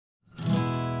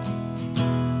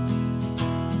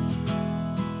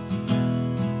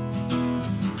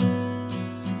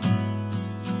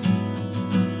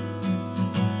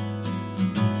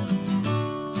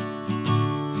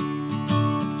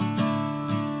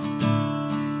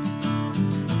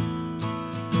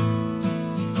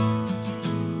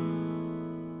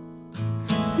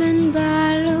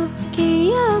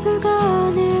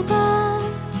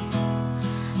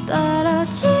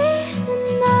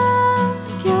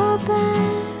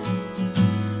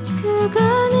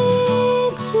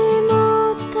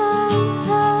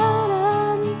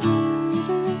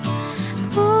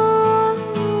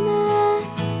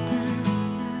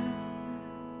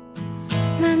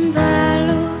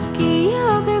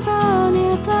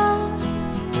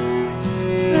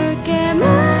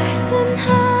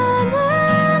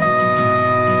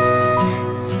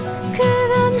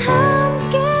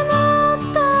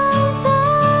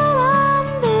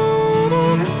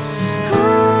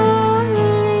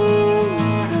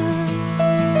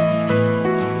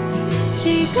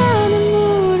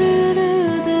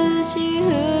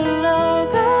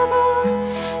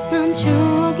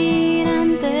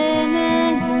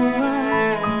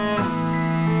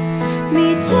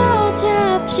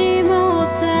잡지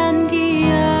못한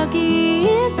기억이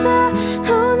있어.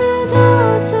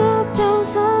 오늘도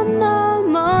수평선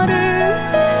너머를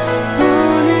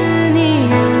보는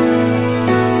이유.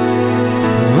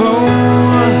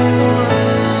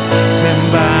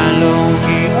 맨발로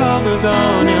기억을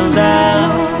거닐다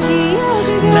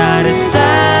나를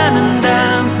사는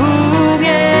단풍에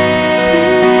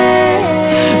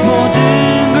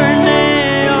모든 걸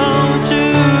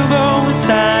내어주고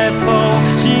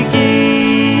살포시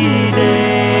기대해본다.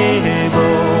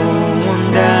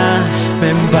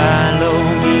 맨발로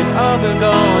기억을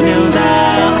거닐다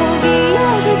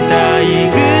다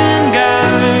익은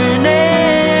가을 내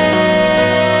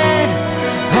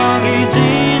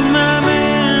허기진 맘을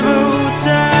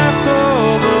붙잡고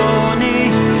보니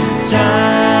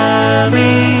잠이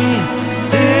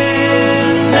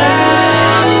든다.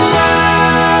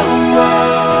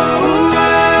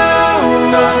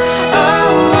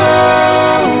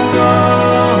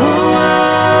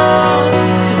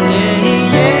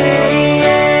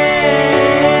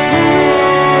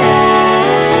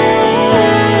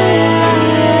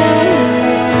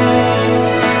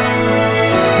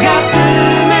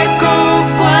 가슴에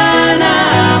꽃과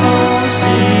나무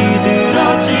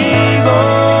시들어지고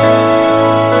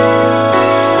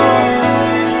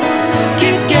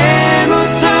깊게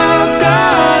묻혀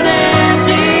꺼내지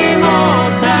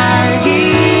못할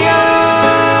기억.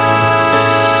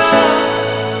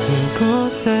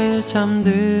 그곳에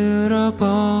잠들어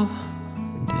버린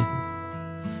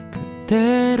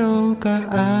그대로가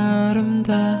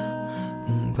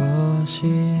아름다운 것이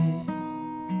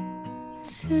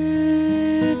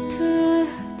슬프다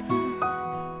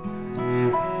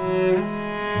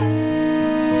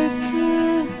슬프다.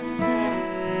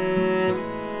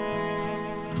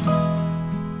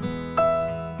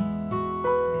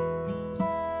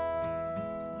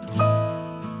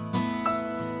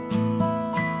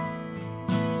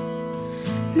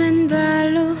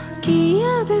 맨발로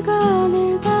기억을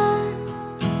거닐다